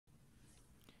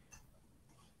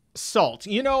Salt.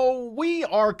 You know, we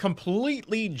are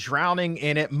completely drowning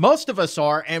in it. Most of us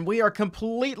are, and we are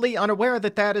completely unaware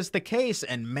that that is the case.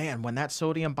 And man, when that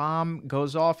sodium bomb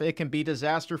goes off, it can be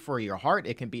disaster for your heart.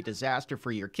 It can be disaster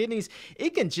for your kidneys.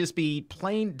 It can just be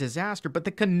plain disaster. But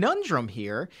the conundrum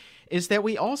here is that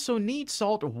we also need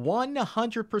salt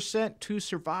 100% to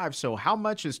survive. So how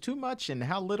much is too much and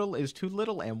how little is too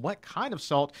little? And what kind of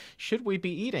salt should we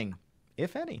be eating,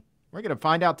 if any? We're going to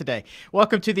find out today.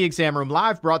 Welcome to the Exam Room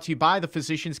Live, brought to you by the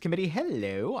Physicians Committee.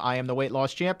 Hello, I am the weight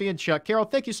loss champion, Chuck Carroll.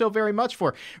 Thank you so very much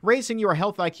for raising your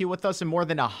health IQ with us in more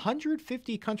than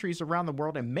 150 countries around the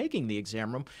world and making the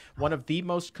Exam Room one of the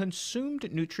most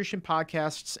consumed nutrition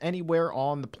podcasts anywhere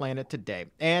on the planet today.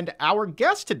 And our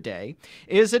guest today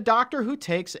is a doctor who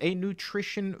takes a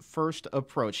nutrition-first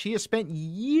approach. He has spent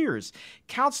years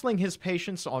counseling his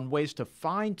patients on ways to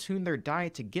fine-tune their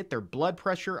diet to get their blood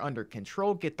pressure under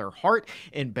control, get their heart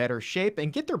in better shape,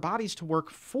 and get their bodies to work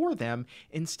for them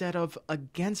instead of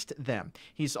against them.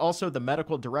 He's also the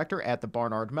medical director at the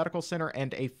Barnard Medical Center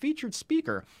and a featured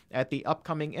speaker at the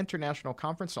upcoming International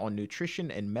Conference on Nutrition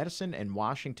and Medicine in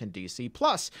Washington, D.C.,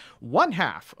 plus one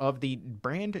half of the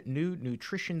brand new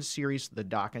nutrition series, The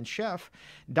Doc and Chef.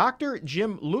 Dr.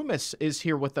 Jim Loomis is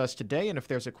here with us today, and if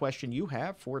there's a question you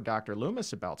have for Dr.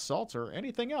 Loomis about salts or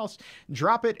anything else,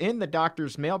 drop it in the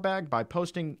doctor's mailbag by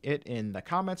posting it in the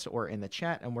comments or in the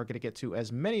chat, and we're going to get to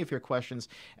as many of your questions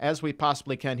as we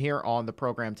possibly can here on the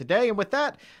program today. And with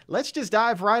that, let's just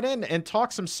dive right in and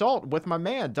talk some salt with my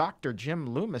man, Dr.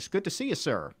 Jim Loomis. Good to see you,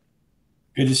 sir.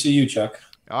 Good to see you, Chuck.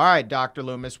 All right, Dr.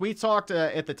 Loomis, we talked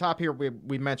at the top here,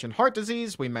 we mentioned heart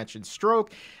disease, we mentioned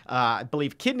stroke. I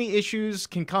believe kidney issues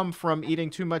can come from eating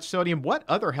too much sodium. What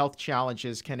other health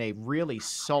challenges can a really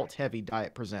salt-heavy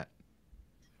diet present?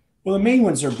 Well, the main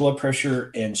ones are blood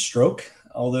pressure and stroke.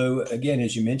 Although, again,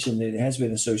 as you mentioned, it has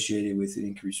been associated with an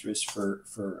increased risk for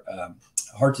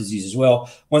heart disease as well.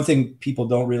 One thing people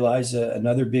don't realize,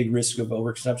 another big risk of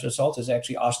overconsumption of salt is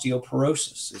actually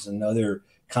osteoporosis is another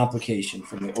complication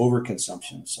from the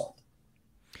overconsumption of salt.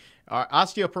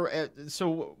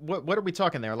 So what are we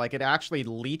talking there? Like it actually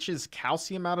leaches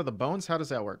calcium out of the bones? How does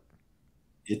that work?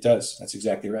 It does. That's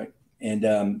exactly right. And,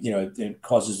 it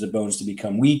causes the bones to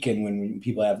become weak. And when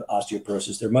people have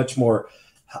osteoporosis, they're much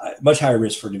higher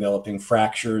risk for developing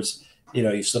fractures.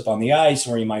 You slip on the ice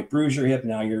or you might bruise your hip.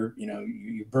 Now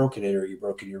you've broken it or you've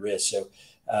broken your wrist. So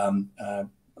a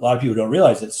lot of people don't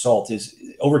realize that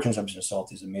overconsumption of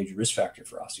salt is a major risk factor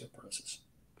for osteoporosis.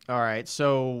 All right.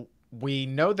 So we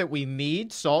know that we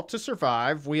need salt to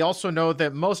survive. We also know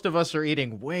that most of us are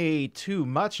eating way too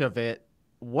much of it.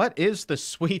 What is the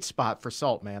sweet spot for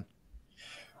salt, man?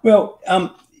 Well,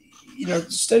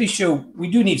 studies show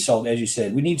we do need salt, as you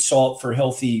said. We need salt for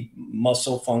healthy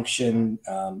muscle function.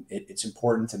 It's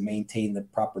important to maintain the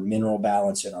proper mineral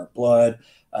balance in our blood.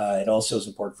 It also is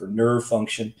important for nerve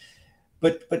function.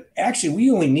 But actually,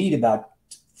 we only need about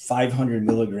 500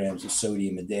 milligrams of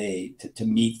sodium a day to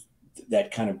meet that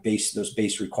kind of those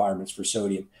base requirements for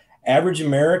sodium. Average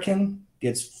American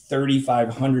gets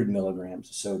 3,500 milligrams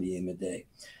of sodium a day.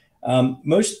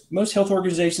 Most health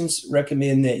organizations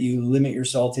recommend that you limit your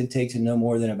salt intake to no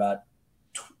more than about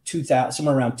 2,000,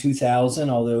 somewhere around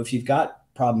 2,000. Although if you've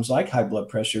got problems like high blood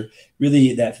pressure,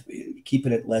 really that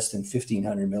keeping it less than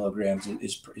 1,500 milligrams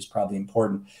is probably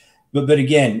important. But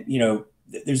again,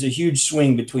 there's a huge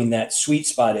swing between that sweet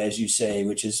spot, as you say,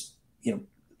 which is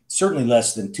certainly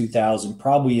less than 2,000,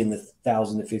 probably in the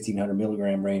 1,000 to 1,500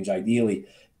 milligram range, ideally,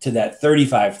 to that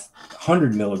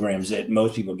 3,500 milligrams that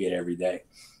most people get every day.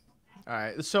 All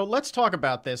right, so let's talk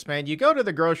about this, man. You go to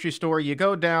the grocery store, you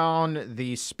go down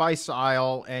the spice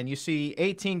aisle, and you see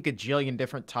 18 gajillion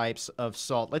different types of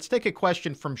salt. Let's take a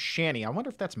question from Shani. I wonder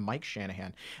if that's Mike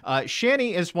Shanahan.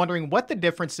 Shani is wondering what the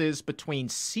difference is between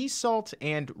sea salt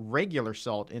and regular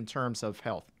salt in terms of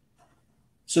health.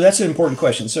 So that's an important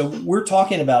question. So we're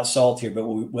talking about salt here, but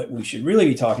what we should really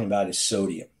be talking about is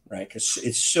sodium, right? Because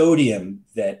it's sodium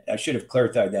that I should have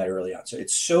clarified that early on. So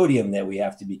it's sodium that we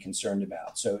have to be concerned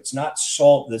about. So it's not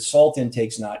salt. The salt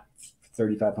intake's not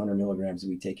 3,500 milligrams that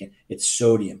we take in. It's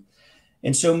sodium.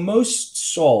 And so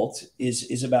most salt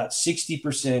is about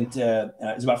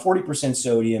 60%, is about 40%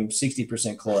 sodium,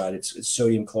 60% chloride. It's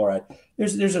sodium chloride.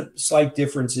 There's a slight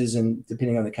differences in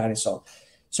depending on the kind of salt.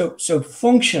 So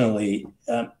functionally,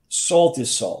 salt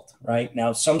is salt, right?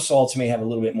 Now, some salts may have a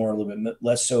little bit more, a little bit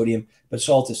less sodium, but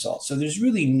salt is salt. So there's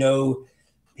really no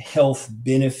health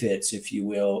benefits, if you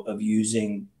will, of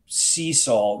using sea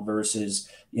salt versus,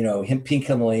 pink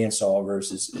Himalayan salt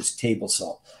versus table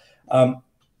salt.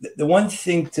 The one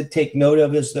thing to take note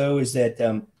of is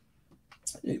that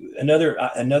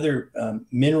another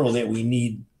mineral that we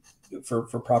need for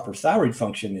proper thyroid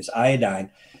function is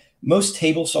iodine. Most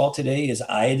table salt today is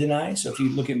iodinized. So if you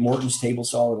look at Morton's table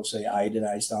salt, it'll say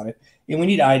iodinized on it. And we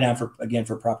need iodine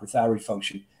for proper thyroid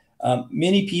function.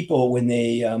 Many people, when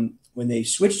they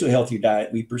switch to a healthier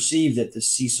diet, we perceive that the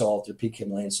sea salt or pig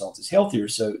Himalayan salt is healthier.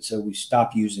 So we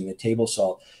stop using the table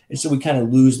salt. And so we kind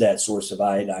of lose that source of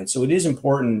iodine. So it is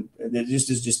important, this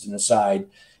is just an aside,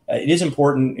 it is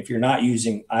important if you're not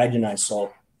using iodinized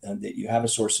salt, that you have a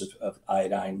source of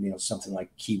iodine, something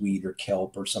like kiwi or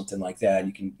kelp or something like that.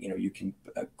 You can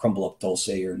crumble up dulse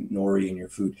or nori in your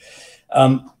food.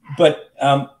 But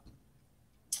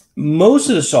most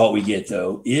of the salt we get,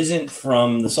 though, isn't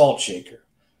from the salt shaker.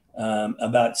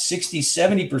 About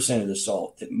 60-70% of the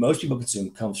salt that most people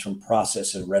consume comes from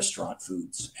processed and restaurant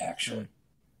foods, actually.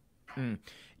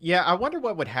 Yeah, I wonder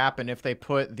what would happen if they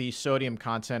put the sodium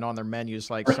content on their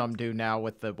menus like some do now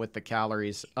with the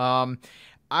calories.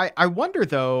 I wonder,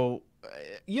 though,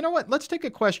 you know what? Let's take a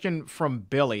question from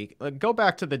Billy. Go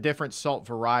back to the different salt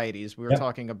varieties. We were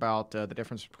talking about the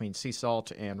difference between sea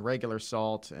salt and regular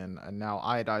salt and now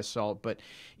iodized salt. But,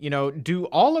 do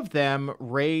all of them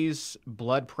raise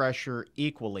blood pressure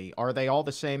equally? Are they all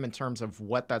the same in terms of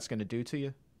what that's going to do to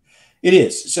you? It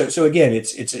is. So again,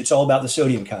 it's all about the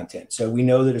sodium content. So we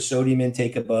know that a sodium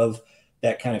intake above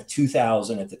that kind of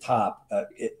 2,000 at the top,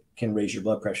 it can raise your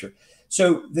blood pressure.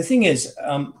 So the thing is,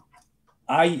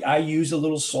 I use a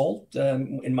little salt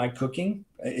in my cooking.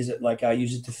 Is it like I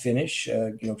use it to finish?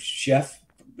 Chef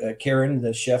Karen,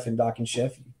 the chef and Doc and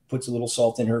Chef, puts a little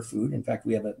salt in her food. In fact,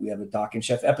 we have a Doc and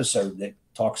Chef episode that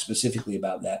talks specifically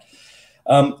about that.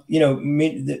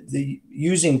 The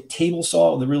using table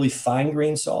salt, the really fine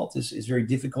grain salt, is very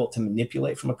difficult to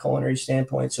manipulate from a culinary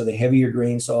standpoint. So the heavier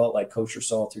grain salt, like kosher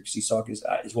salt or sea salt,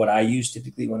 is what I use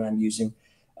typically when I'm using.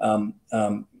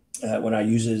 When I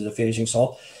use it as a finishing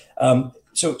salt.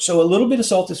 So a little bit of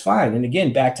salt is fine. And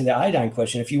again, back to the iodine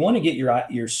question, if you want to get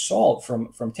your salt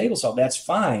from table salt, that's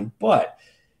fine. But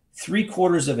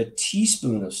 3/4 of a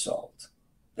teaspoon of salt,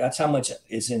 that's how much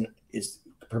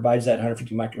provides that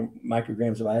 150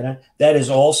 micrograms of iodine. That is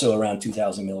also around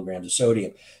 2,000 milligrams of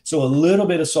sodium. So a little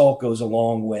bit of salt goes a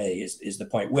long way is the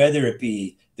point, whether it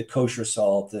be the kosher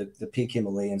salt, the pink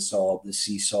Himalayan salt, the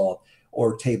sea salt,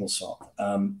 or table salt.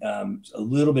 A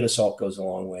little bit of salt goes a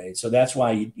long way. So that's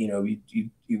why,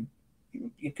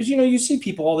 because, you see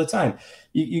people all the time,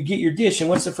 you get your dish and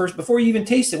before you even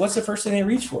taste it, what's the first thing they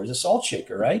reach for is a salt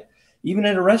shaker, right? Even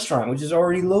at a restaurant, which is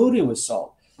already loaded with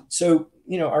salt. So,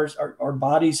 our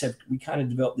bodies we kind of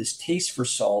developed this taste for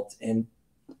salt. And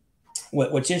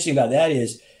what's interesting about that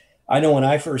is, I know when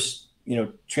I first,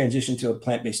 transitioned to a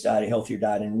plant-based diet, a healthier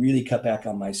diet, and really cut back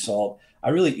on my salt, I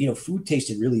really, food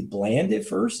tasted really bland at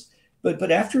first,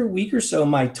 but after a week or so,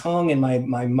 my tongue and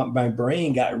my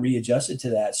brain got readjusted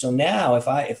to that. So now if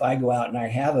I go out and I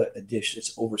have a dish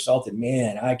that's oversalted,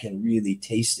 man, I can really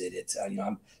taste it. It's,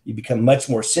 you become much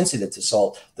more sensitive to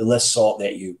salt, the less salt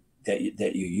that you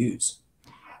use.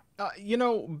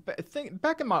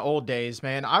 Back in my old days,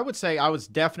 man, I would say I was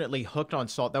definitely hooked on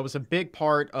salt. That was a big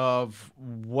part of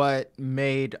what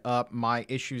made up my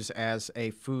issues as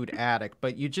a food addict.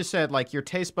 But you just said, like, your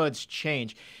taste buds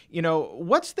change.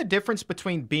 What's the difference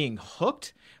between being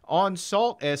hooked on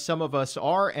salt, as some of us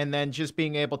are, and then just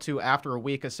being able to, after a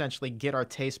week, essentially get our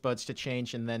taste buds to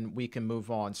change, and then we can move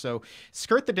on? So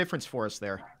skirt the difference for us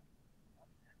there.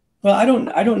 Well, I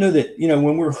don't know that,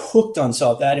 when we're hooked on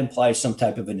salt, that implies some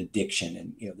type of an addiction.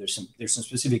 And, there's some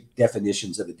specific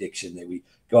definitions of addiction that we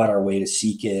go out our way to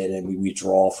seek it and we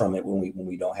withdraw from it when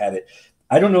we don't have it.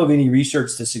 I don't know of any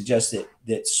research to suggest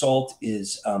that salt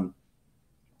is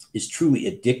truly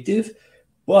addictive,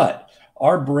 but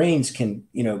our brains can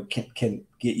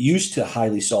get used to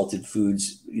highly salted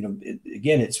foods.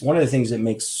 Again, it's one of the things that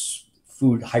makes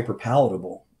food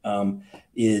hyperpalatable,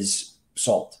 is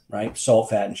salt, right? Salt,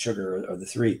 fat, and sugar are the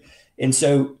three. And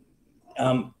so,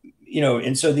 and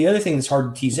so the other thing that's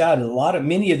hard to tease out is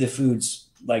many of the foods,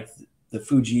 like the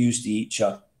foods you used to eat,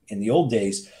 Chuck, in the old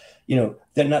days,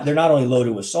 they're not only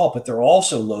loaded with salt, but they're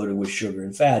also loaded with sugar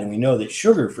and fat. And we know that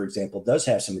sugar, for example, does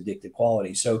have some addictive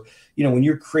qualities. So, when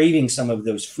you're craving some of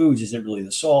those foods, is it really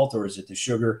the salt or is it the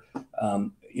sugar?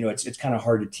 It's kind of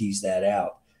hard to tease that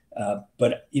out.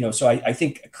 So I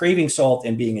think craving salt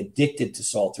and being addicted to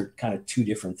salt are kind of two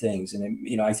different things.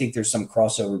 And, I think there's some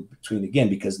crossover between, again,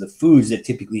 because the foods that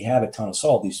typically have a ton of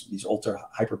salt, these ultra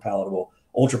hyperpalatable,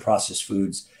 ultra processed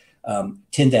foods,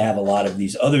 tend to have a lot of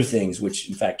these other things, which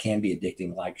in fact can be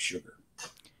addicting, like sugar.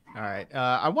 All right.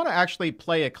 I want to actually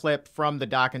play a clip from the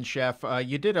Doc and Chef.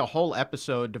 You did a whole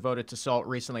episode devoted to salt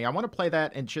recently. I want to play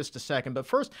that in just a second. But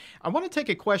first, I want to take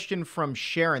a question from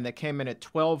Sharon that came in at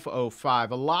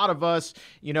 12:05. A lot of us,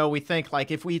 we think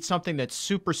like if we eat something that's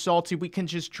super salty, we can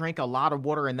just drink a lot of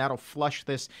water and that'll flush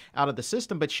this out of the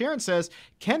system. But Sharon says,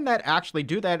 can that actually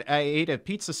do that? I ate a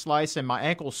pizza slice and my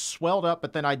ankle swelled up,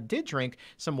 but then I did drink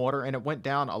some water and it went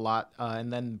down a lot.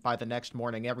 And then by the next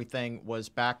morning, everything was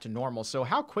back to normal. So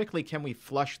how quickly can we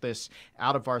flush this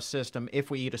out of our system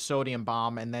if we eat a sodium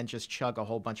bomb and then just chug a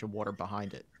whole bunch of water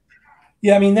behind it?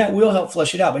 Yeah, I mean, that will help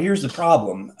flush it out. But here's the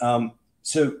problem.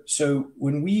 So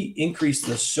when we increase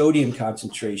the sodium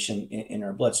concentration in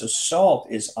our blood, so salt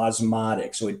is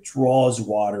osmotic, so it draws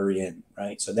water in,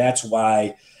 right? So that's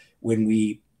why when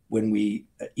we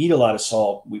eat a lot of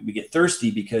salt, we get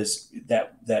thirsty, because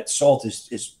that salt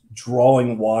is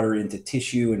drawing water into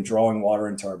tissue and drawing water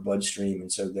into our bloodstream,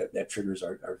 and so that triggers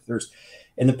our thirst.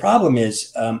 And the problem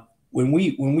is when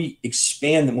we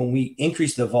expand and when we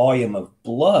increase the volume of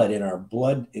blood in our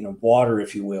blood, water,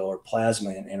 if you will, or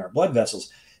plasma in our blood vessels,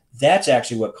 that's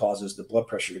actually what causes the blood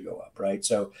pressure to go up, right?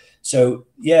 So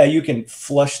yeah, you can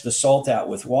flush the salt out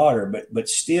with water, but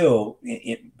still,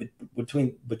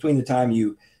 between the time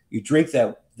you drink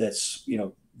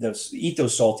eat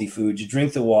those salty foods, you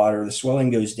drink the water, the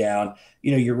swelling goes down,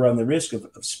 you run the risk of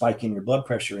spiking your blood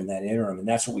pressure in that interim. And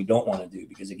that's what we don't want to do,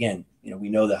 because again, we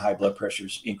know that high blood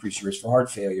pressures increase your risk for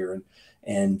heart failure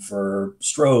and for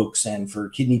strokes and for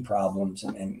kidney problems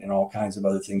and all kinds of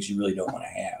other things you really don't want to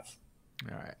have.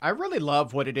 All right. I really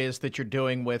love what it is that you're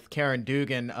doing with Karen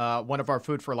Dugan, one of our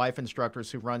Food for Life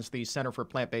instructors who runs the Center for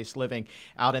Plant-Based Living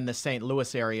out in the St.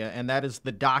 Louis area, and that is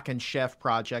the Doc and Chef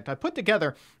Project. I put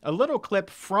together a little clip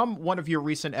from one of your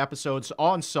recent episodes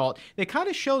on salt that kind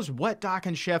of shows what Doc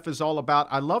and Chef is all about.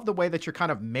 I love the way that you're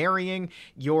kind of marrying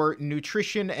your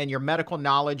nutrition and your medical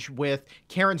knowledge with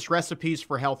Karen's recipes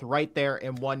for health right there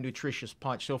in one nutritious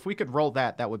punch. So if we could roll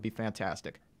that, that would be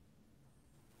fantastic.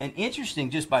 An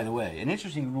interesting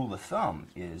rule of thumb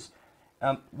is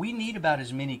we need about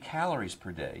as many calories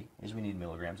per day as we need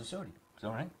milligrams of sodium. So,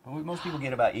 right? Most people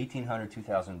get about 1,800,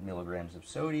 2,000 milligrams of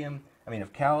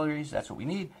of calories. That's what we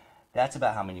need. That's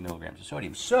about how many milligrams of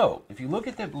sodium. So, if you look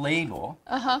at the label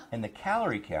and the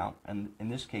calorie count, and in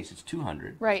this case it's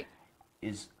 200, right,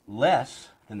 is less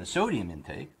than the sodium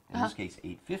intake, in this case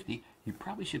 850, you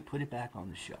probably should put it back on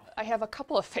the shelf. I have a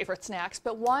couple of favorite snacks,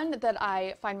 but one that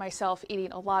I find myself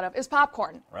eating a lot of is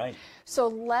popcorn. Right. So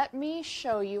let me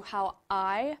show you how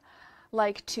I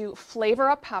like to flavor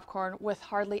up popcorn with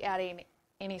hardly adding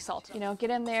any salt. Get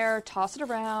in there, toss it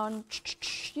around,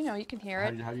 you can hear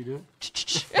it. How do you do it?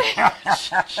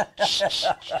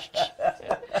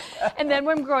 And then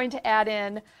we're going to add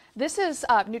in, this is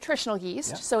nutritional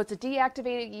yeast, so it's a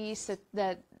deactivated yeast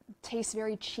that tastes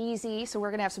very cheesy, so we're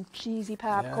going to have some cheesy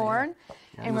popcorn.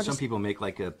 Yeah. And some people make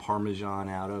like a Parmesan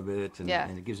out of it, and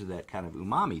it gives it that kind of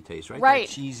umami taste, right? Right.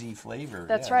 That cheesy flavor.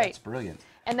 That's right. That's brilliant.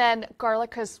 And then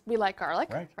garlic, because we like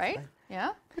garlic, right?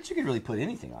 Yeah. But you can really put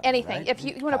anything on anything. it, right? If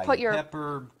you want to put your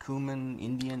pepper, cumin,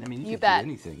 Indian, you can bet. put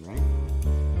anything, right?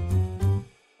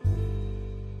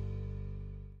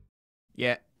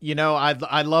 Yeah.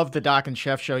 I love the Doc and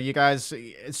Chef show. You guys,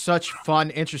 such fun,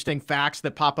 interesting facts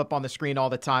that pop up on the screen all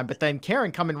the time. But then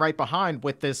Karen coming right behind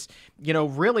with this,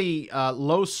 really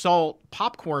low salt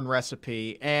popcorn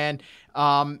recipe. And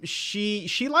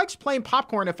she likes plain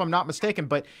popcorn, if I'm not mistaken.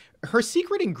 But her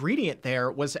secret ingredient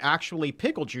there was actually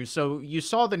pickle juice. So you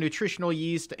saw the nutritional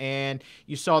yeast and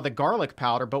you saw the garlic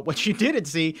powder, but what you didn't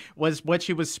see was what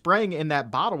she was spraying in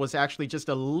that bottle was actually just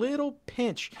a little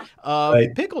pinch of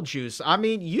pickle juice. I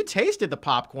mean, you tasted the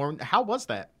popcorn. How was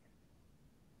that?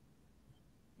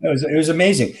 It was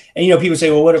amazing. And, people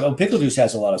say, well, what if pickle juice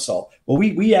has a lot of salt? Well,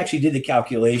 we actually did the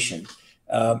calculation.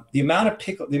 The amount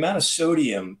of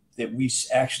sodium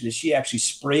that she actually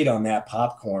sprayed on that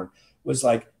popcorn was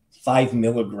like 5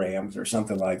 milligrams or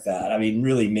something like that. I mean,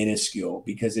 really minuscule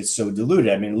because it's so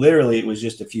diluted. I mean, literally it was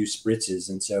just a few spritzes.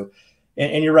 And so,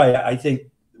 and you're right. I think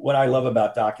what I love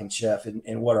about Doc and Chef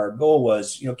and what our goal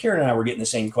was, Karen and I were getting the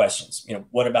same questions,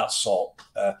 what about salt?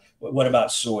 What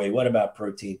about soy? What about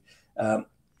protein?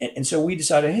 And so we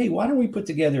decided, hey, why don't we put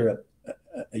together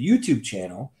a YouTube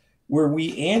channel where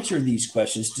we answer these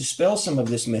questions, dispel some of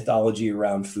this mythology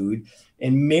around food,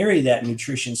 and marry that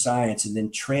nutrition science, and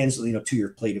then translate, to your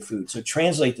plate of food. So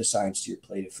translate the science to your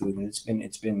plate of food, and it's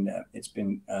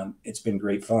been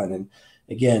great fun. And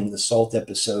again, the salt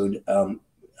episode, all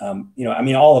of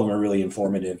them are really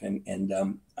informative.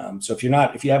 So if you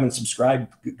haven't subscribed,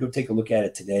 go take a look at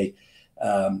it today.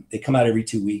 They come out every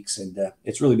 2 weeks, and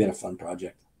it's really been a fun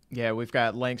project. Yeah, we've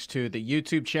got links to the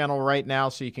YouTube channel right now,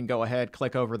 so you can go ahead,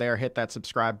 click over there, hit that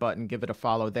subscribe button, give it a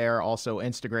follow there. Also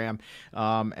Instagram,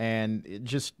 and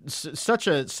just such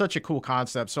a cool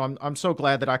concept. So I'm so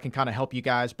glad that I can kind of help you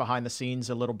guys behind the scenes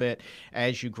a little bit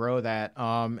as you grow that.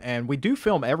 And we do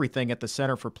film everything at the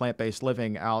Center for Plant-Based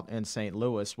Living out in St.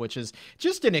 Louis, which is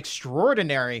just an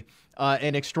extraordinary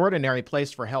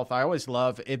place for health. I always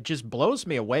love it. Just blows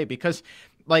me away because,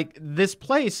 like, this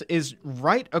place is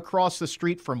right across the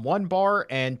street from one bar,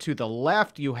 and to the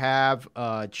left you have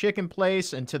a chicken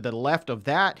place, and to the left of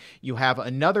that you have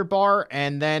another bar,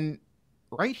 and then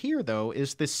right here, though,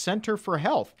 is the Center for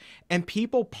Health, and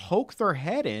people poke their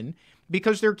head in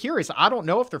because they're curious. I don't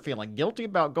know if they're feeling guilty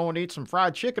about going to eat some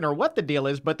fried chicken or what the deal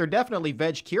is, but they're definitely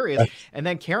veg curious. And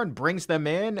then Karen brings them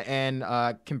in and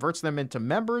converts them into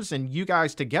members, and you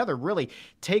guys together really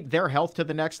take their health to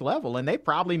the next level. And they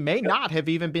probably may not have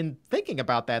even been thinking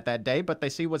about that day, but they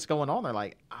see what's going on. They're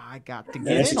like, I got to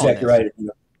get That's in exactly on this. right.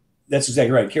 That's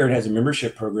exactly right. Karen has a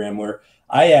membership program where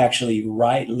I actually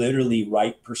literally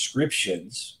write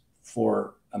prescriptions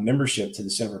for a membership to the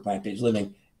Center for Plant-Based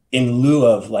Living in lieu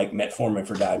of like metformin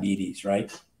for diabetes,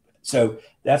 right? So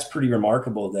that's pretty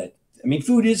remarkable that, I mean,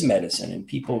 food is medicine, and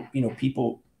people,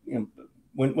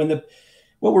 what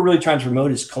we're really trying to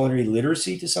promote is culinary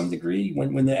literacy to some degree.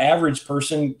 When the average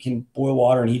person can boil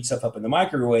water and heat stuff up in the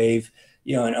microwave,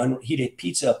 and heat a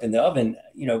pizza up in the oven,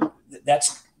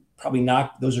 that's probably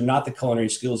not, those are not the culinary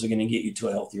skills that are going to get you to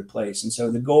a healthier place. And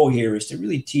so the goal here is to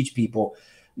really teach people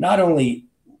not only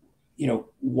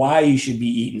why you should be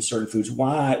eating certain foods.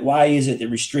 Why is it that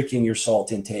restricting your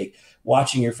salt intake,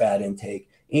 watching your fat intake,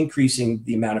 increasing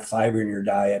the amount of fiber in your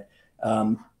diet,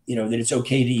 that it's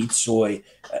okay to eat soy,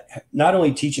 not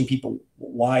only teaching people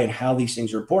why and how these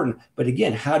things are important, but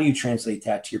again, how do you translate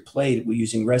that to your plate? We're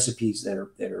using recipes that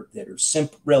are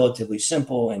relatively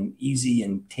simple and easy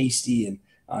and tasty and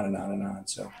on and on and on.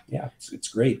 So yeah, it's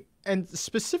great. And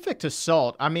specific to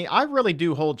salt, I mean, I really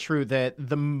do hold true that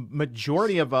the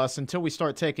majority of us, until we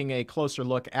start taking a closer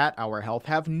look at our health,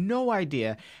 have no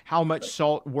idea how much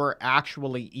salt we're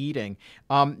actually eating.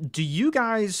 Do you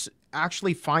guys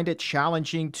actually find it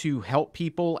challenging to help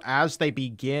people as they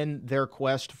begin their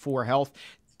quest for health,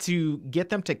 to get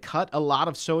them to cut a lot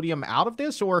of sodium out of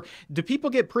this? Or do people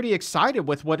get pretty excited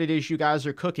with what it is you guys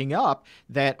are cooking up,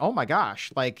 that, oh my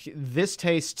gosh, like, this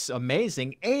tastes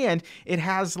amazing and it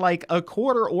has like a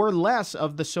quarter or less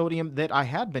of the sodium that I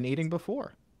had been eating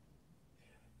before?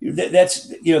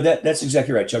 That's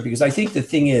exactly right, Chuck, because I think the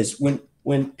thing is,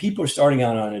 when people are starting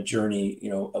out on a journey,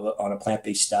 on a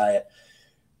plant-based diet,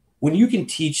 when you can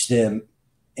teach them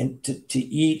and to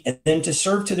eat and then to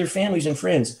serve to their families and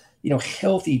friends,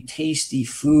 healthy, tasty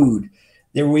food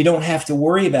there, we don't have to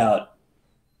worry about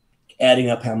adding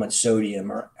up how much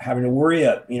sodium or having to worry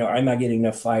up, am I getting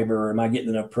enough fiber, or am I getting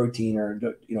enough protein, or,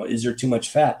 is there too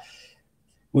much fat?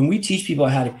 When we teach people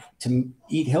how to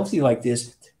eat healthy like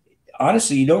this,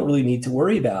 honestly, you don't really need to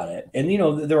worry about it. And,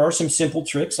 there are some simple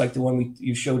tricks like the one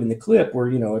you showed in the clip where,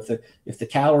 if the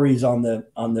calories on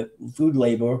the food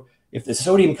label, if the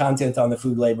sodium content on the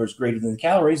food label is greater than the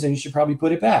calories, then you should probably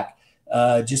put it back.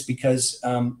 Just because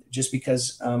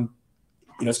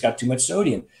it's got too much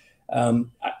sodium.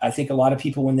 I think a lot of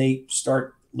people, when they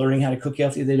start learning how to cook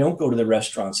healthy, they don't go to the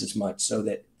restaurants as much, so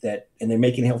that and they're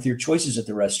making healthier choices at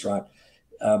the restaurant.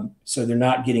 So they're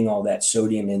not getting all that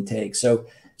sodium intake. So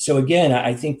again,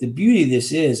 I think the beauty of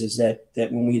this is that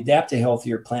when we adapt a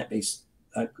healthier plant-based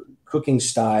cooking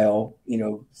style,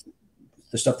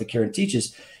 the stuff that Karen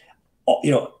teaches,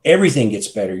 everything gets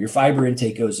better. Your fiber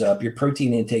intake goes up, your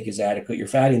protein intake is adequate, your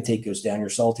fat intake goes down, your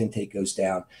salt intake goes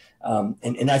down.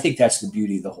 And I think that's the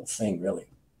beauty of the whole thing, really.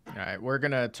 All right, we're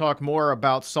going to talk more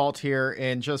about salt here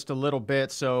in just a little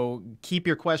bit, so keep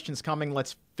your questions coming.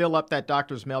 Let's fill up that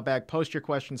doctor's mailbag. Post your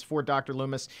questions for Dr.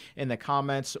 Loomis in the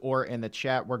comments or in the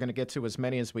chat. We're going to get to as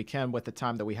many as we can with the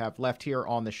time that we have left here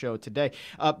on the show today.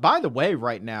 By the way,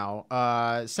 right now,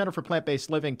 Center for Plant-Based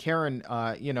Living, Karen,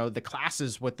 the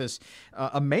classes with this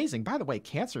amazing, by the way,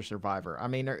 cancer survivor. I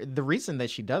mean, the reason that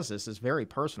she does this is very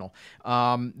personal.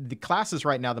 The classes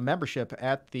right now, the membership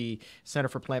at the Center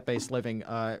for Plant-Based Living,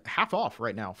 half off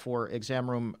right now for exam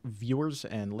room viewers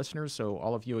and listeners. So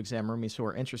all of you exam roomies who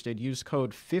are interested, use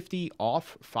code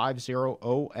 50OFF,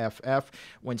 50OFF,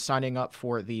 when signing up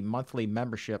for the monthly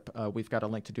membership. We've got a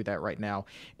link to do that right now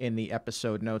in the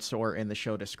episode notes or in the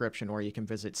show description, or you can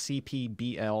visit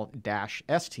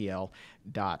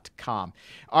cpbl-stl.com.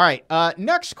 All right,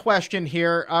 next question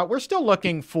here. We're still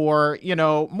looking for,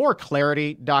 more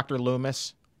clarity, Dr.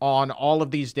 Loomis, on all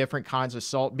of these different kinds of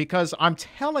salt, because I'm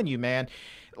telling you, man,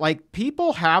 like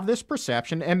people have this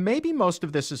perception, and maybe most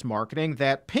of this is marketing,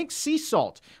 that pink sea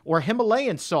salt or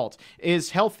Himalayan salt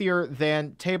is healthier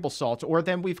than table salt, or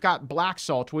then we've got black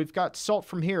salt, we've got salt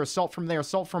from here, salt from there,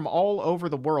 salt from all over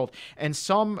the world, and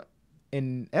some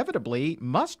inevitably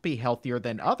must be healthier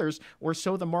than others, or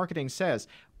so the marketing says.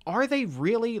 Are they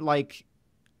really like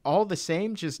all the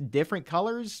same, just different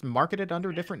colors marketed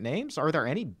under different names? Are there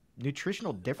any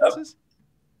nutritional differences?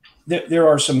 There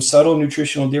are some subtle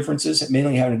nutritional differences,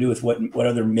 mainly having to do with what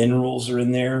other minerals are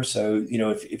in there. So,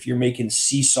 if you're making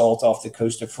sea salt off the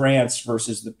coast of France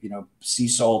versus the, sea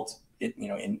salt,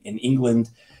 in England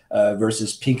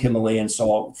versus pink Himalayan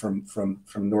salt from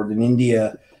northern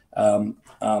India,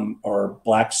 or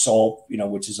black salt,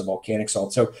 which is a volcanic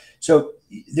salt. So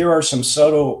there are some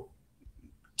subtle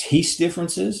taste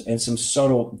differences and some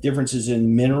subtle differences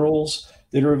in minerals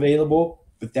that are available,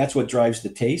 but that's what drives the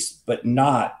taste, but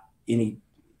not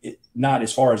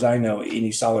as far as I know,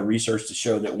 any solid research to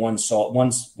show that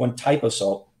one type of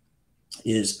salt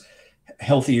is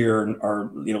healthier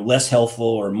or less healthful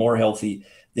or more healthy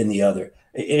than the other.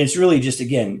 And it's really just,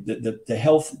 again,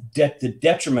 the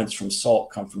detriments from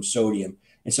salt come from sodium.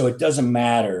 And so it doesn't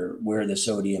matter where the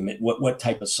sodium, what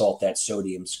type of salt that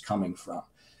sodium's coming from.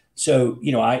 So,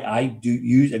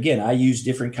 I use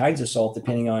different kinds of salt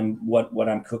depending on what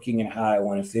I'm cooking and how I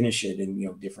want to finish it,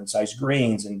 and, different size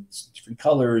grains and different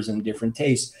colors and different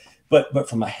tastes. But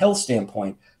from a health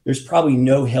standpoint, there's probably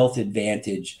no health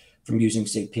advantage from using,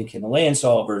 say, pink Himalayan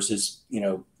salt versus,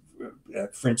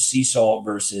 French sea salt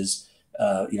versus,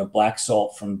 black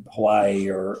salt from Hawaii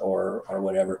or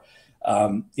whatever.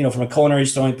 From a culinary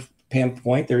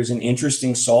standpoint, there's an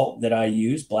interesting salt that I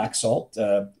use, black salt,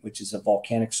 which is a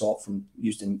volcanic salt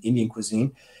used in Indian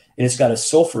cuisine, and it's got a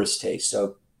sulfurous taste.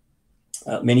 So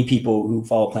many people who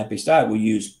follow a plant-based diet will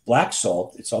use black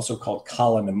salt. It's also called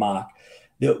kala namak.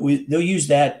 They'll use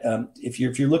that if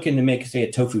you're looking to make, say,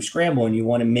 a tofu scramble, and you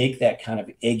want to make that kind of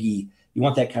eggy. You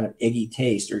want that kind of eggy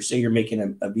taste, or say you're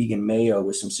making a vegan mayo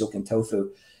with some silken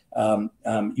tofu.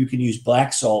 You can use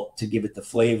black salt to give it the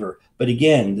flavor. But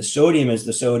again, the sodium is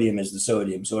the sodium is the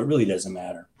sodium. So it really doesn't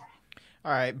matter.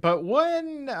 All right. But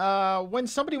when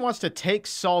somebody wants to take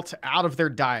salt out of their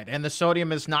diet and the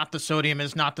sodium is not the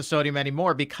sodium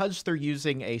anymore because they're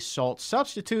using a salt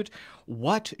substitute,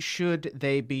 what should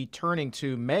they be turning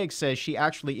to? Meg says she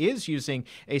actually is using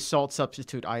a salt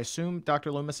substitute. I assume,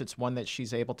 Dr. Loomis, it's one that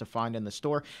she's able to find in the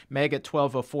store. Meg at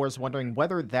 1204 is wondering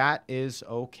whether that is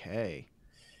okay.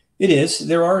 It is.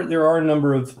 There are a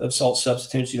number of salt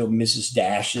substitutes, Mrs.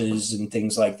 Dashes and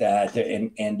things like that,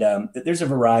 and there's a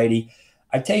variety.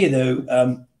 I tell you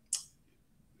though,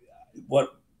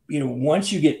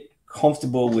 once you get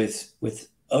comfortable with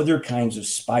other kinds of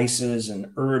spices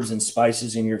and herbs and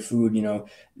spices in your food,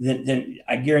 then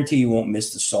I guarantee you won't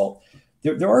miss the salt.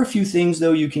 There are a few things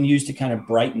though you can use to kind of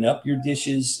brighten up your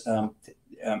dishes.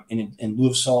 In lieu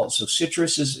of salt. So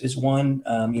citrus is one,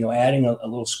 adding a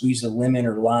little squeeze of lemon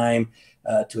or lime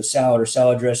to a salad or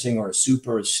salad dressing or a soup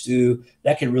or a stew,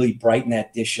 that can really brighten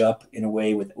that dish up in a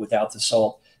way without the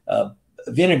salt.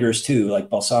 Vinegars too,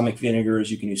 like balsamic vinegars,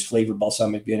 you can use flavored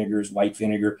balsamic vinegars, white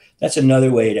vinegar. That's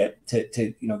another way to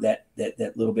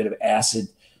that little bit of acid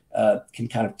can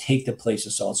kind of take the place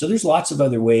of salt. So there's lots of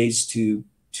other ways to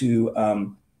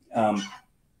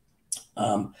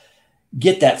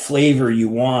get that flavor you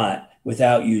want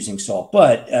without using salt.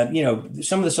 But,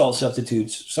 some of the salt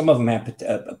substitutes, some of them have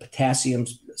a potassium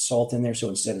salt in there. So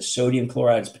instead of sodium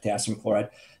chloride, it's potassium chloride.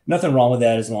 Nothing wrong with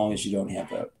that as long as you don't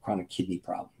have a chronic kidney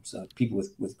problem. So people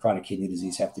with chronic kidney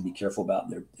disease have to be careful about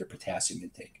their potassium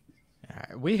intake.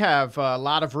 We have a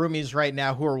lot of roomies right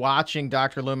now who are watching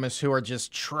Dr. Loomis who are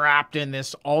just trapped in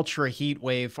this ultra heat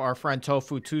wave. Our friend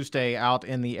Tofu Tuesday out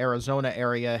in the Arizona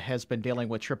area has been dealing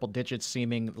with triple digits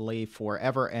seemingly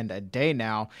forever and a day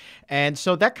now. And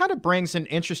so that kind of brings an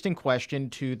interesting question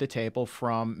to the table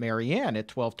from Marianne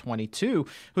at 1222,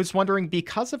 who's wondering,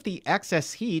 because of the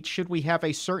excess heat, should we have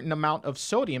a certain amount of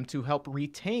sodium to help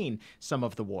retain some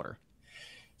of the water?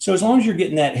 So as long as you're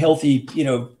getting that healthy,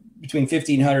 between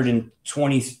 1,500 and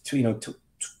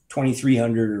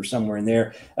 2,300 or somewhere in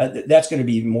there, that's going to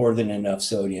be more than enough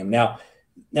sodium. Now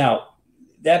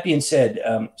that being said,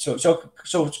 so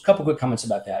a couple quick comments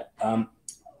about that.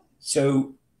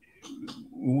 So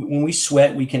when we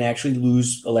sweat, we can actually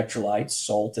lose electrolytes,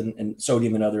 salt and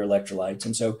sodium and other electrolytes.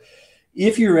 And so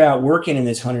if you're out working in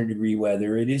this 100-degree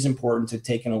weather, it is important to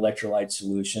take an electrolyte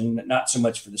solution, not so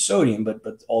much for the sodium,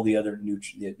 but all the other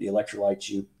the electrolytes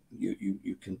you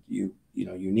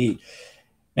need.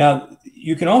 Now,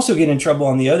 you can also get in trouble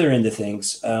on the other end of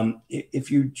things. If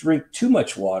you drink too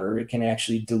much water, it can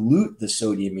actually dilute the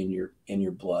sodium in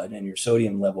your blood, and your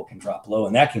sodium level can drop low,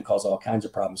 and that can cause all kinds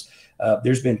of problems.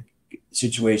 There's been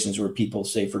situations where people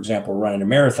say, for example, running a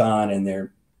marathon, and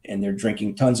they're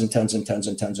drinking tons and tons and tons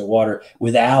and tons of water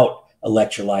without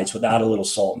electrolytes, without a little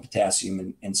salt and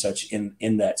potassium and such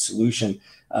in that solution,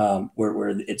 where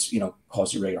it's,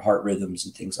 causes irregular heart rhythms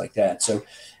and things like that. So,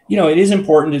 it is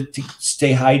important to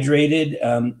stay hydrated.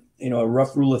 A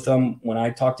rough rule of thumb when I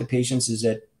talk to patients is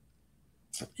that,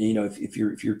 if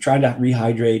you're trying to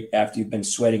rehydrate after you've been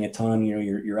sweating a ton,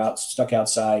 you're stuck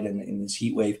outside in this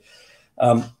heat wave,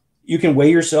 you can weigh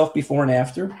yourself before and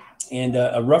after. And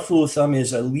a rough rule of thumb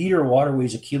is a liter of water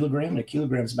weighs a kilogram, and a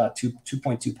kilogram is about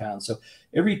 2.2 pounds. So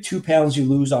every 2 pounds you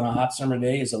lose on a hot summer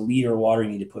day is a liter of water you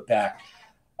need to put back.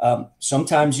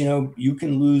 Sometimes, you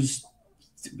can lose,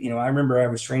 I remember I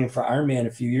was training for Ironman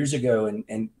a few years ago,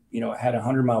 and had a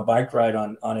 100-mile bike ride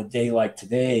on a day like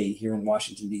today here in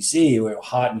Washington, D.C. It was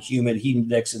hot and humid, heat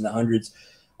index in the hundreds.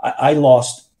 I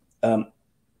lost,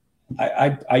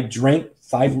 I drank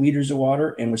 5 liters of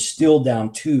water and was still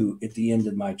down 2 at the end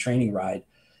of my training ride.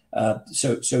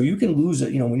 So you can lose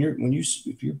it,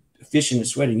 if you're efficient at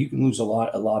sweating, you can lose a lot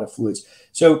of fluids.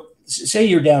 So say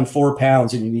you're down 4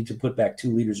 pounds and you need to put back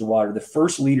 2 liters of water. The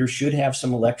first liter should have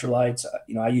some electrolytes.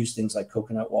 I use things like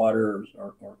coconut water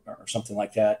or something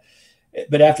like that.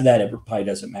 But after that, it probably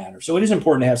doesn't matter. So it is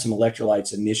important to have some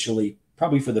electrolytes initially.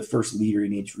 Probably for the first liter, you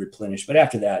need to replenish. But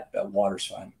after that, water's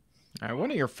fine. All right,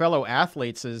 one of your fellow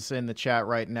athletes is in the chat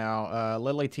right now.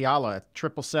 Lily Tiala,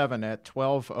 777 at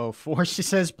 1204. She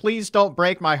says, please don't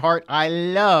break my heart. I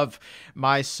love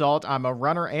my salt. I'm a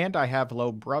runner and I have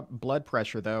low blood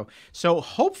pressure, though. So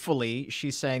hopefully,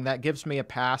 she's saying that gives me a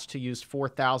pass to use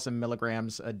 4,000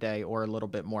 milligrams a day or a little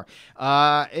bit more.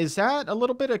 Is that a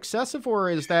little bit excessive, or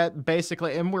is that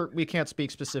basically, and we can't speak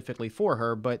specifically for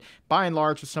her, but by and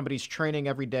large, if somebody's training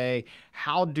every day,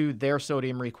 how do their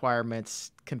sodium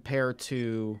requirements compare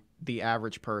to the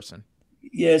average person?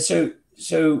 Yeah. So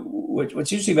what's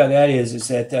interesting about that is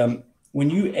that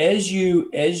when as you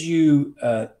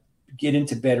get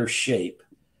into better shape,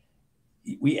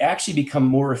 we actually become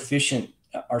more efficient.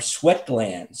 Our sweat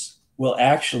glands will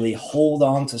actually hold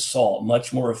on to salt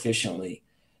much more efficiently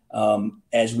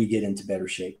as we get into better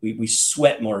shape. We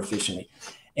sweat more efficiently,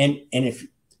 and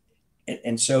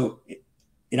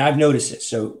I've noticed it.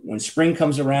 So when spring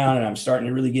comes around and I'm starting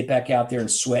to really get back out there and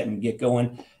sweat and get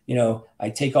going, I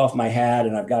take off my hat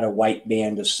and I've got a white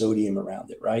band of sodium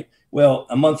around it, right? Well,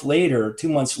 a month later, or 2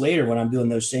 months later, when I'm doing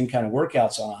those same kind of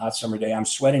workouts on a hot summer day, I'm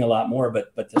sweating a lot more,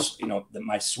 but this,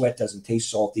 my sweat doesn't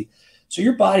taste salty. So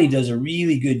your body does a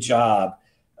really good job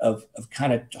of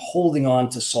kind of holding on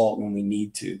to salt when we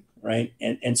need to, right?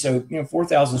 And so,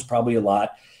 4,000 is probably a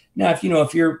lot. Now,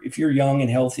 if you're young and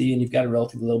healthy and you've got a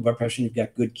relatively low blood pressure and you've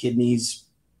got good kidneys,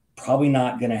 probably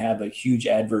not going to have a huge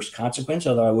adverse consequence,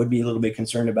 although I would be a little bit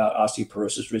concerned about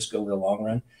osteoporosis risk over the long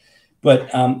run. But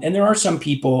and there are some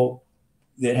people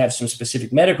that have some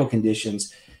specific medical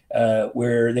conditions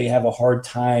where they have a hard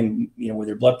time, where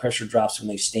their blood pressure drops when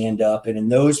they stand up. And in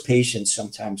those patients,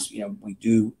 sometimes, we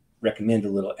do recommend a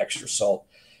little extra salt.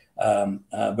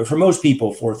 But for most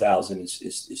people, 4,000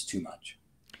 is too much.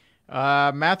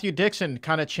 Matthew Dixon,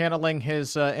 kind of channeling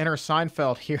his inner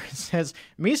Seinfeld here, says,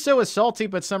 miso is salty,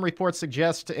 but some reports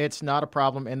suggest it's not a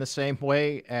problem in the same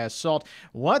way as salt.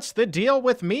 What's the deal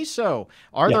with miso?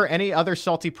 Are there any other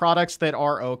salty products that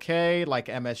are okay, like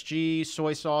MSG,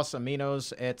 soy sauce,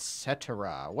 aminos,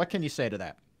 etc.? What can you say to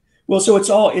that? Well, so it's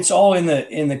all in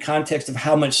the context of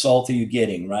how much salt are you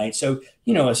getting, right? So,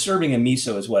 a serving of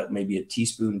miso is maybe a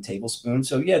teaspoon, tablespoon.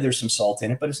 So yeah, there's some salt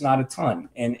in it, but it's not a ton.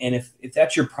 And if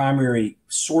that's your primary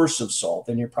source of salt,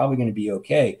 then you're probably going to be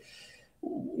okay.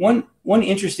 One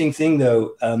interesting thing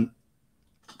though,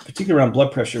 particularly around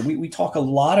blood pressure, we talk a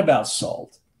lot about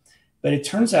salt, but it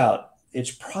turns out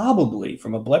it's probably,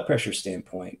 from a blood pressure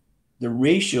standpoint, the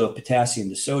ratio of potassium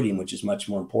to sodium, which is much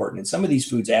more important. And some of these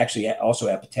foods actually also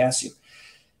have potassium.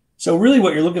 So really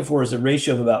what you're looking for is a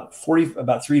ratio of about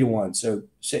 3 to 1. So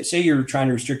say you're trying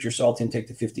to restrict your salt intake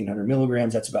to 1,500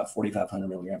 milligrams, that's about 4,500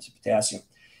 milligrams of potassium.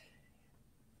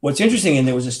 What's interesting, and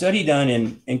there was a study done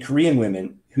in Korean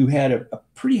women who had a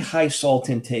pretty high salt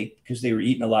intake because they were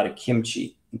eating a lot of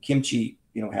kimchi. And kimchi,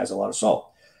 has a lot of salt.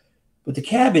 But the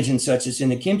cabbage and such that's in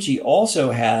the kimchi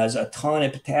also has a ton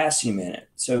of potassium in it.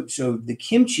 So the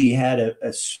kimchi had a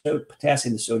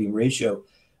potassium to sodium ratio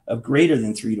of greater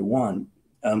than 3 to 1.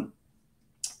 And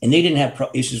they didn't have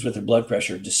issues with their blood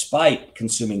pressure despite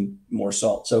consuming more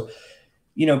salt. So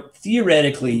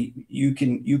theoretically, you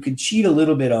can cheat a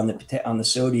little bit on the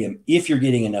sodium if you're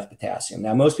getting enough potassium.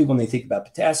 Now, most people, when they think about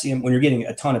potassium, when you're getting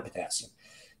a ton of potassium,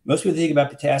 most people think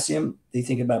about potassium, they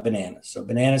think about bananas. So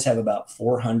bananas have about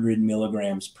 400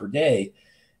 milligrams per day.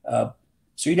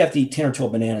 So you'd have to eat 10 or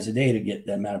 12 bananas a day to get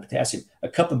that amount of potassium. A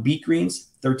cup of beet greens,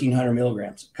 1,300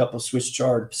 milligrams. A cup of Swiss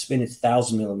chard spinach,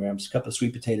 1,000 milligrams. A cup of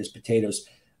sweet potatoes,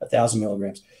 1,000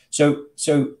 milligrams. So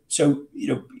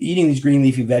eating these green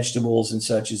leafy vegetables and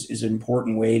such is an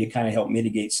important way to kind of help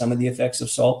mitigate some of the effects of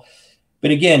salt.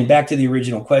 But again, back to the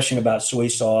original question about soy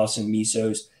sauce and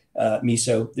miso,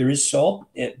 there is salt,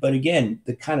 but again,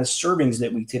 the kind of servings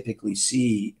that we typically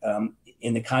see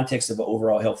in the context of an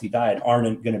overall healthy diet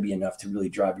aren't going to be enough to really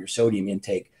drive your sodium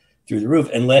intake through the roof,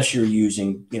 unless you're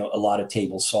using, a lot of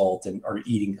table salt and are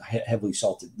eating heavily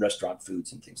salted restaurant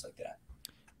foods and things like that.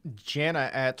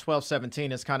 Jana at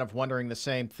 1217 is kind of wondering the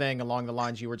same thing along the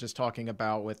lines you were just talking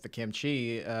about with the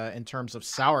kimchi in terms of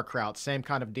sauerkraut. Same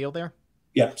kind of deal there?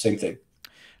 Yeah, same thing.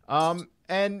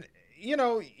 And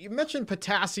you mentioned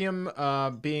potassium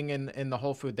being in the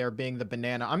whole food there, being the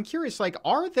banana. I'm curious,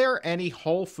 are there any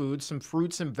whole foods, some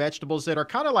fruits and vegetables that are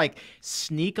kind of like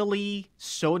sneakily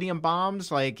sodium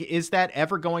bombs? Is that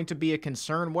ever going to be a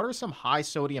concern? What are some high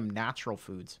sodium natural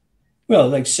foods? Well,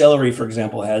 like celery, for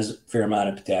example, has a fair amount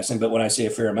of potassium, but when I say a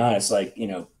fair amount, it's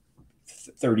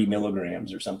 30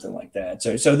 milligrams or something like that.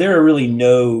 So there are really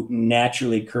no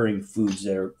naturally occurring foods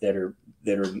that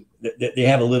they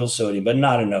have a little sodium, but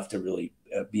not enough to really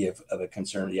be of a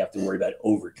concern that you have to worry about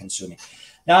over consuming.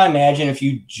 Now, I imagine if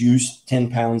you juiced 10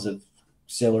 pounds of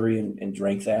celery and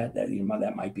drank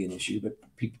that might be an issue, but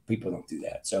people don't do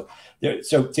that. So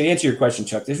to answer your question,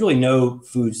 Chuck, there's really no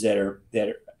foods that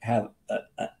have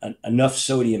enough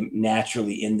sodium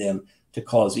naturally in them to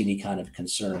cause any kind of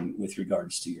concern with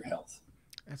regards to your health.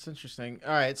 That's interesting.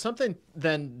 All right. Something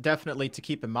then definitely to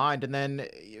keep in mind. And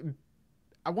then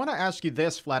I want to ask you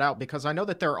this flat out, because I know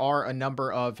that there are a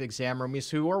number of exam roomies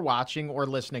who are watching or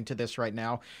listening to this right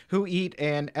now who eat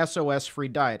an SOS-free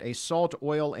diet, a salt,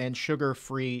 oil, and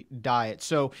sugar-free diet.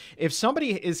 So if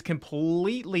somebody is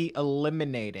completely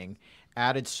eliminating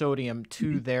added sodium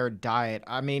to their diet,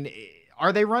 I mean,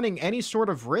 are they running any sort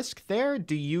of risk there?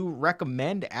 Do you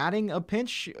recommend adding a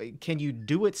pinch? Can you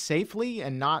do it safely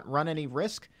and not run any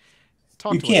risk?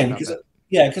 You can,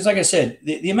 because like I said,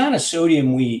 the amount of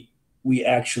sodium we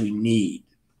actually need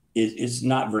is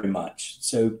not very much.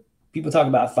 So people talk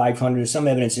about 500. Some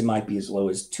evidence it might be as low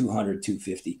as 200,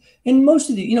 250. And most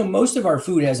of our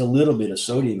food has a little bit of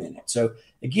sodium in it. So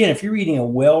again, if you're eating a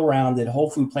well-rounded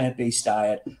whole food plant-based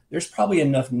diet, there's probably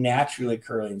enough naturally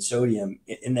occurring sodium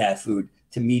in that food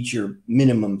to meet your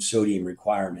minimum sodium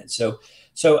requirement. So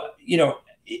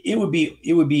it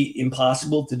would be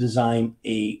impossible to design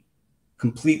a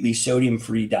completely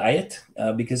sodium-free diet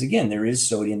because again, there is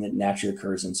sodium that naturally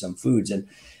occurs in some foods, so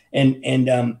I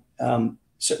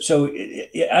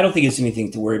don't think it's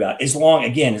anything to worry about as long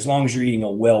as you're eating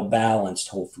a well-balanced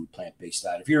whole food plant-based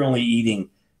diet. If you're only eating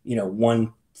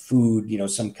one food,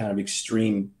 some kind of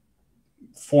extreme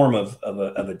form of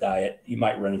a diet, you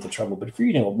might run into trouble. But if you're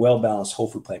eating a well-balanced whole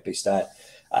food plant-based diet,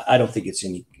 I don't think it's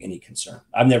any concern.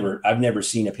 I've never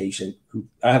seen a patient who,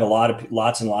 I have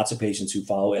lots and lots of patients who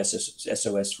follow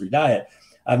SOS-free diet.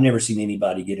 I've never seen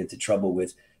anybody get into trouble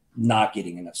with not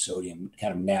getting enough sodium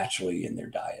kind of naturally in their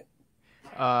diet.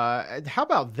 How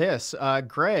about this?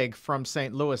 Greg from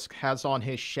St. Louis has on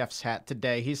his chef's hat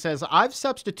today. He says, I've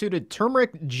substituted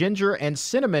turmeric, ginger, and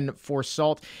cinnamon for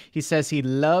salt. He says he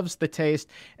loves the taste,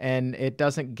 and it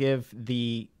doesn't give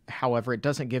the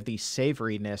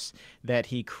savoriness that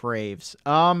he craves.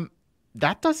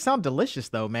 That does sound delicious,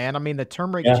 though, man. I mean, the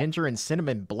turmeric, ginger, and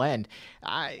cinnamon blend.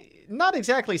 Not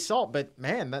exactly salt, but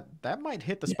man, that might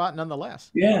hit the spot nonetheless.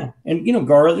 Yeah, and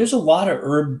garlic. There's a lot of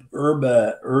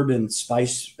herb and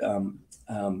spice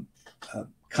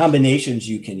combinations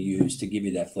you can use to give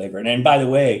you that flavor. And by the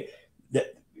way,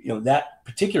 that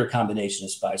particular combination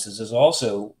of spices is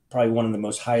also probably one of the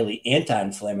most highly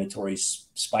anti-inflammatory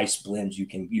spice blends you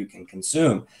can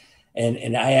consume.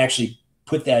 And I actually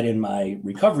put that in my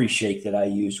recovery shake that I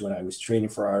used when I was training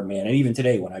for Ironman. And even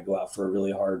today, when I go out for a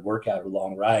really hard workout or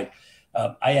long ride,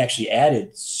 I actually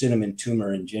added cinnamon,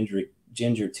 turmeric, and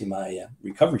ginger to my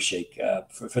recovery shake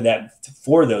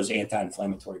for those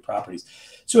anti-inflammatory properties.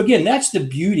 So again, that's the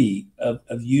beauty of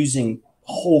using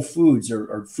whole foods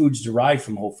or foods derived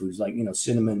from whole foods, like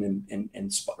cinnamon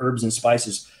and herbs and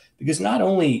spices, because not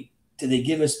only do they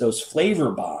give us those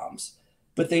flavor bombs,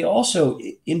 but they also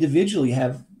individually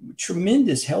have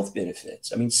tremendous health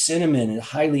benefits. I mean, cinnamon is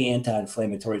highly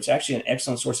anti-inflammatory. It's actually an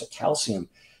excellent source of calcium.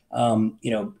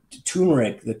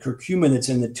 Turmeric, the curcumin that's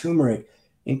in the turmeric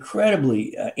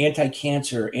incredibly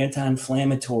anti-cancer,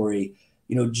 anti-inflammatory.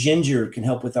 Ginger can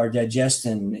help with our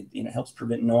digestion. It helps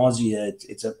prevent nausea.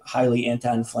 It's a highly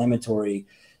anti-inflammatory,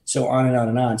 so on and on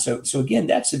and on. So again,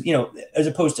 that's, as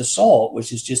opposed to salt,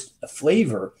 which is just a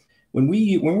flavor. When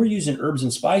we're using herbs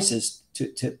and spices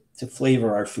to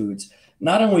flavor our foods,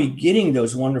 not only getting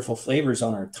those wonderful flavors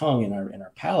on our tongue and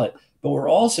our palate, but we're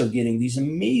also getting these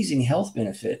amazing health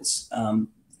benefits,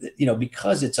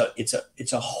 because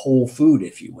it's a whole food,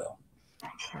 if you will.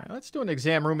 All right, let's do an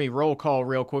exam roomie roll call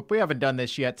real quick. We haven't done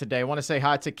this yet today. I want to say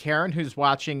hi to Karen, who's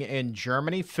watching in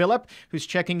Germany. Philip, who's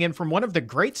checking in from one of the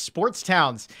great sports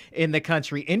towns in the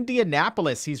country,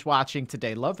 Indianapolis. He's watching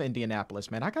today. Love Indianapolis,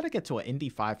 man. I got to get to an Indy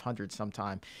 500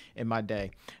 sometime in my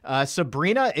day.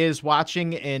 Sabrina is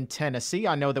watching in Tennessee.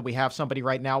 I know that we have somebody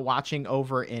right now watching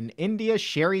over in India.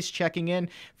 Sherry's checking in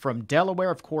from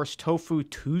Delaware. Of course, Tofu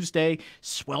Tuesday,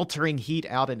 sweltering heat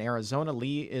out in Arizona.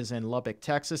 Lee is in Lubbock,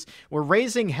 Texas. We're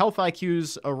raising health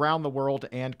IQs around the world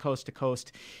and coast to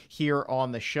coast here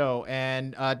on the show.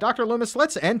 And Dr. Loomis,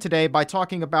 let's end today by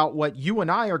talking about what you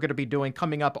and I are going to be doing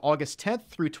coming up August 10th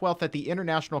through 12th at the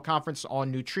International Conference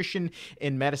on Nutrition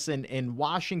in Medicine in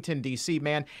Washington, D.C.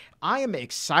 Man, I am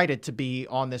excited to be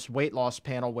on this weight loss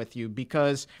panel with you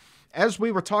because, as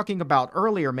we were talking about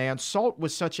earlier, man, salt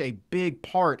was such a big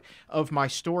part of my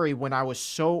story when I was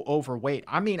so overweight.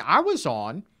 I mean, I was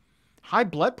on high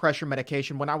blood pressure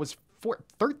medication when I was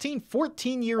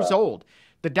 14 years old.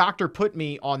 The doctor put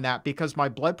me on that because my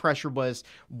blood pressure was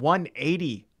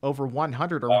 180 over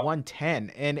 100 or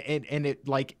 110. And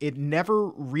it never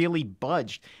really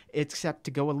budged except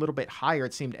to go a little bit higher.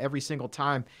 It seemed every single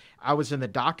time I was in the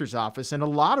doctor's office. And a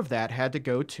lot of that had to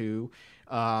go to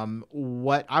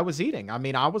what I was eating. I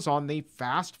mean, I was on the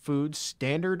fast food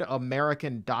standard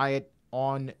American diet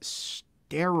on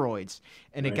steroids,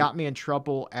 and it got me in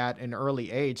trouble at an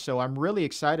early age. So I'm really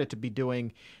excited to be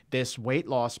doing this weight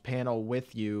loss panel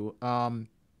with you.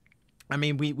 I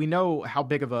mean, we know how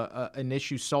big of an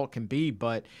issue salt can be,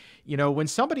 but when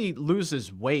somebody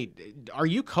loses weight, are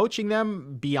you coaching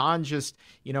them beyond just,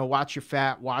 watch your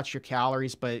fat, watch your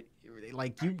calories, but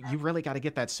like you really got to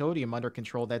get that sodium under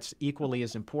control? That's equally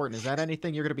as important. Is that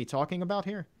anything you're going to be talking about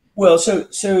here? Well, so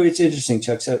it's interesting,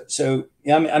 Chuck. So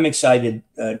yeah, I'm excited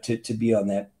to be on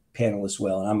that panel as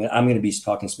well, and I'm going to be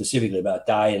talking specifically about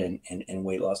diet and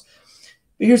weight loss.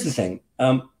 But here's the thing,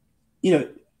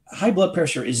 high blood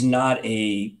pressure is not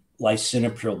a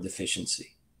lisinopril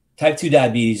deficiency. Type 2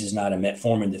 diabetes is not a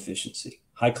metformin deficiency.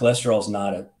 High cholesterol is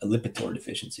not a Lipitor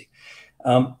deficiency.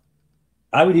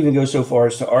 I would even go so far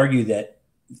as to argue that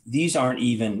these aren't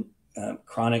even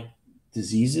chronic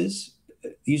diseases.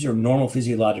 These are normal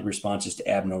physiologic responses to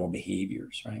abnormal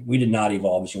behaviors, right? We did not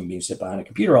evolve as human beings to sit behind a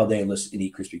computer all day and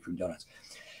eat Krispy Kreme donuts.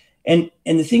 And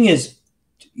the thing is,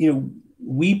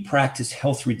 we practice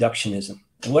health reductionism.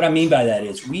 And what I mean by that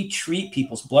is we treat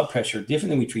people's blood pressure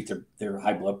different than we treat their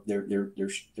high blood,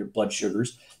 their blood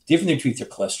sugars, different than we treat their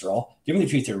cholesterol, different than we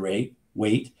treat their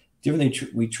weight, different than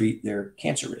we treat their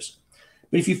cancer risk.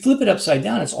 But if you flip it upside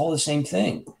down, it's all the same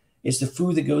thing. It's the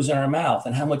food that goes in our mouth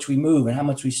and how much we move and how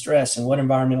much we stress and what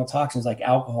environmental toxins like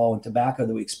alcohol and tobacco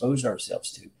that we expose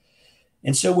ourselves to.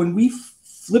 And so when we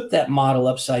flip that model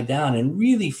upside down and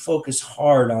really focus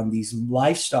hard on these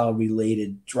lifestyle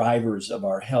related drivers of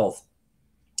our health,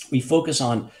 we focus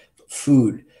on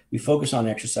food, we focus on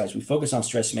exercise, we focus on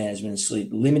stress management and sleep,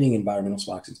 limiting environmental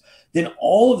toxins, then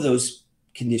all of those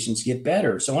conditions get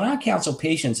better. So when I counsel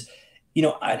patients,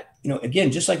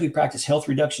 again, just like we practice health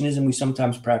reductionism, we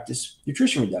sometimes practice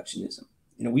nutrition reductionism.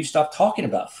 We've stopped talking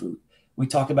about food. We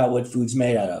talk about what food's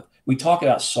made out of. We talk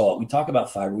about salt. We talk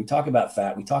about fiber. We talk about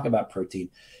fat. We talk about protein.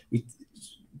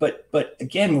 But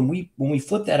again, when we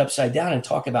flip that upside down and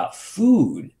talk about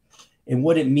food and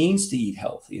what it means to eat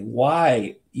healthy and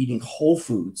why eating whole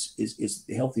foods is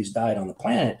the healthiest diet on the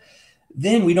planet,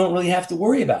 then we don't really have to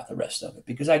worry about the rest of it.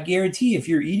 Because I guarantee if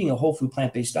you're eating a whole food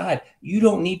plant-based diet, you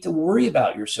don't need to worry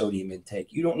about your sodium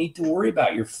intake. You don't need to worry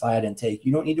about your fat intake.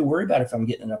 You don't need to worry about if I'm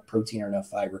getting enough protein or enough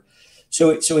fiber.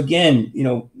 So again,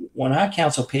 when I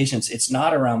counsel patients, it's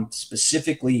not around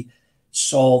specifically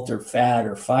salt or fat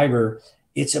or fiber.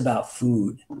 It's about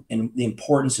food and the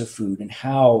importance of food and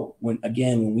how, when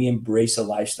we embrace a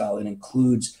lifestyle that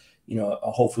includes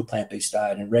a whole food plant-based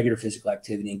diet and regular physical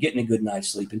activity and getting a good night's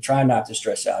sleep and trying not to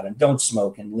stress out and don't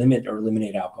smoke and limit or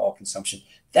eliminate alcohol consumption.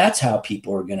 That's how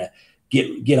people are going to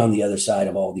get on the other side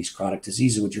of all these chronic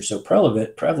diseases, which are so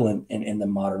prevalent in the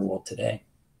modern world today.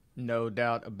 No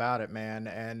doubt about it, man.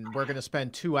 And we're going to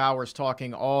spend 2 hours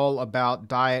talking all about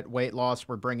diet, weight loss.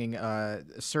 We're bringing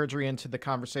surgery into the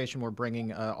conversation. We're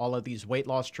bringing all of these weight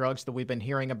loss drugs that we've been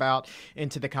hearing about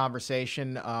into the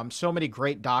conversation. So many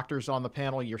great doctors on the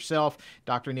panel. Yourself,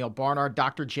 Dr. Neal Barnard,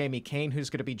 Dr. Jamie Kane, who's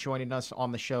going to be joining us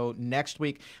on the show next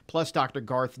week, plus Dr.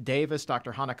 Garth Davis,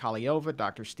 Dr. Hannah Kaliova,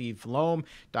 Dr. Steve Loam,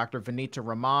 Dr. Vanita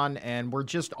Rahman. And we're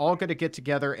just all going to get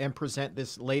together and present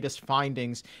this latest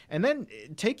findings and then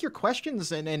take your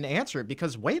questions and answer it,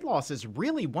 because weight loss is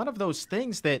really one of those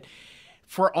things that,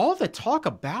 for all the talk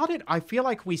about it, I feel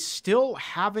like we still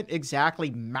haven't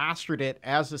exactly mastered it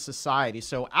as a society.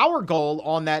 So our goal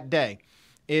on that day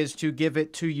is to give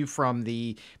it to you from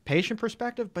the patient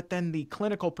perspective, but then the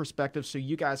clinical perspective, so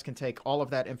you guys can take all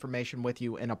of that information with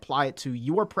you and apply it to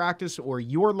your practice or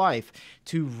your life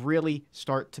to really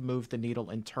start to move the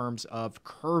needle in terms of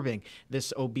curbing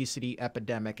this obesity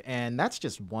epidemic. And that's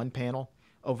just one panel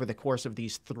over the course of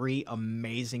these 3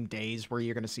 amazing days where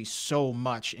you're going to see so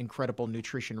much incredible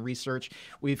nutrition research.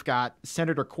 We've got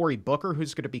Senator Cory Booker,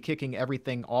 who's going to be kicking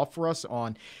everything off for us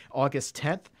on August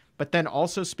 10th. But then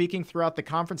also speaking throughout the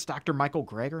conference, Dr. Michael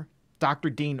Greger, Dr.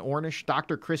 Dean Ornish,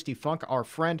 Dr. Kristi Funk, our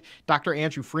friend, Dr.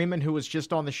 Andrew Freeman, who was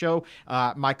just on the show,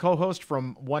 my co-host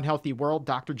from One Healthy World,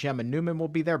 Dr. Gemma Newman will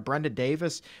be there, Brenda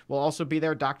Davis will also be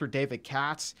there, Dr. David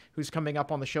Katz, who's coming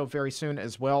up on the show very soon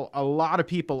as well. A lot of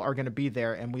people are going to be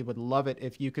there, and we would love it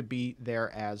if you could be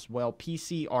there as well.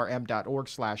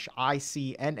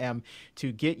 pcrm.org/ICNM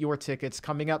to get your tickets,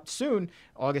 coming up soon,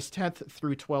 August 10th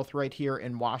through 12th, right here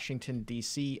in Washington,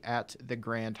 D.C. at the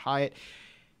Grand Hyatt.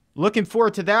 Looking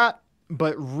forward to that.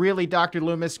 But really, Dr.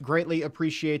 Loomis, greatly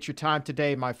appreciate your time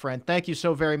today, my friend. Thank you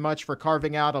so very much for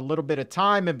carving out a little bit of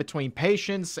time in between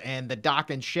patients and the doc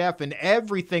and chef and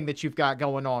everything that you've got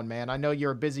going on, man. I know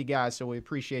you're a busy guy, so we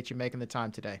appreciate you making the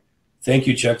time today. Thank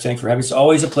you, Chuck. Thanks for having me. It's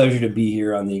always a pleasure to be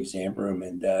here on the exam room.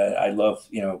 And I love,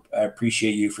 I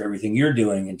appreciate you for everything you're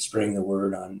doing and spreading the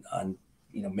word on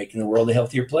making the world a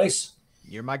healthier place.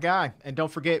 You're my guy. And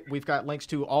don't forget, we've got links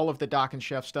to all of the Doc and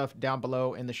Chef stuff down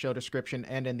below in the show description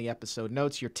and in the episode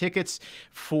notes. Your tickets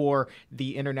for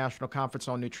the International Conference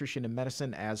on Nutrition and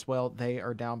Medicine as well, they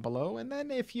are down below. And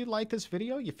then if you like this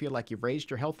video, you feel like you've raised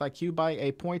your health IQ by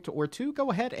a point or two,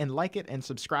 go ahead and like it and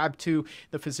subscribe to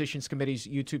the Physicians Committee's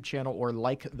YouTube channel or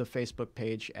like the Facebook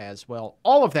page as well.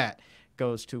 All of that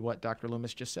goes to what Dr.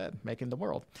 Loomis just said, making the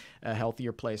world a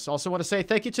healthier place. Also want to say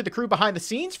thank you to the crew behind the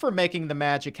scenes for making the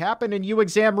magic happen, and you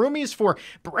exam roomies for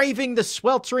braving the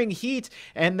sweltering heat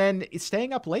and then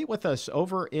staying up late with us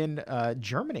over in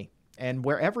Germany. And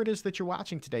wherever it is that you're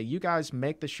watching today, you guys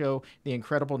make the show the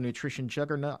incredible nutrition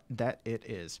juggernaut that it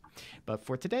is. But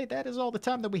for today, that is all the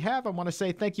time that we have. I want to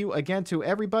say thank you again to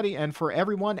everybody, and for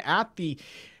everyone at the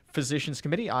Physicians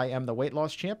Committee, I am the weight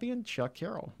loss champion, Chuck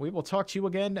Carroll. We will talk to you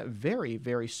again very,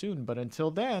 very soon. But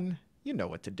until then, you know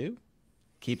what to do.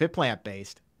 Keep it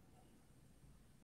plant-based.